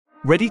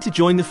Ready to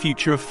join the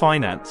future of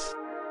finance?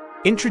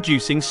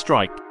 Introducing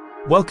Strike.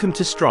 Welcome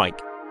to Strike,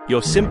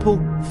 your simple,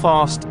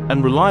 fast,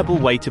 and reliable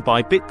way to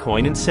buy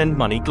Bitcoin and send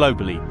money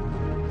globally.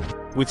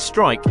 With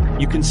Strike,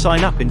 you can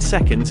sign up in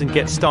seconds and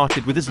get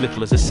started with as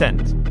little as a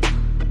cent.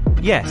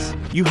 Yes,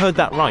 you heard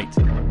that right.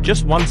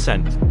 Just 1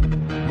 cent.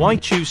 Why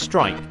choose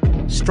Strike?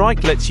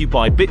 Strike lets you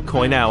buy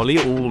Bitcoin hourly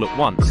or all at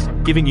once,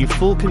 giving you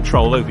full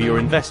control over your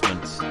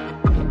investments.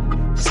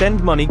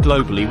 Send money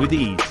globally with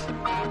ease.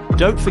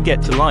 Don't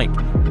forget to like,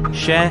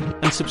 share,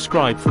 and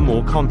subscribe for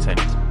more content.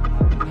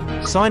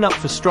 Sign up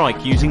for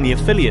Strike using the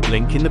affiliate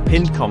link in the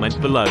pinned comment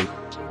below.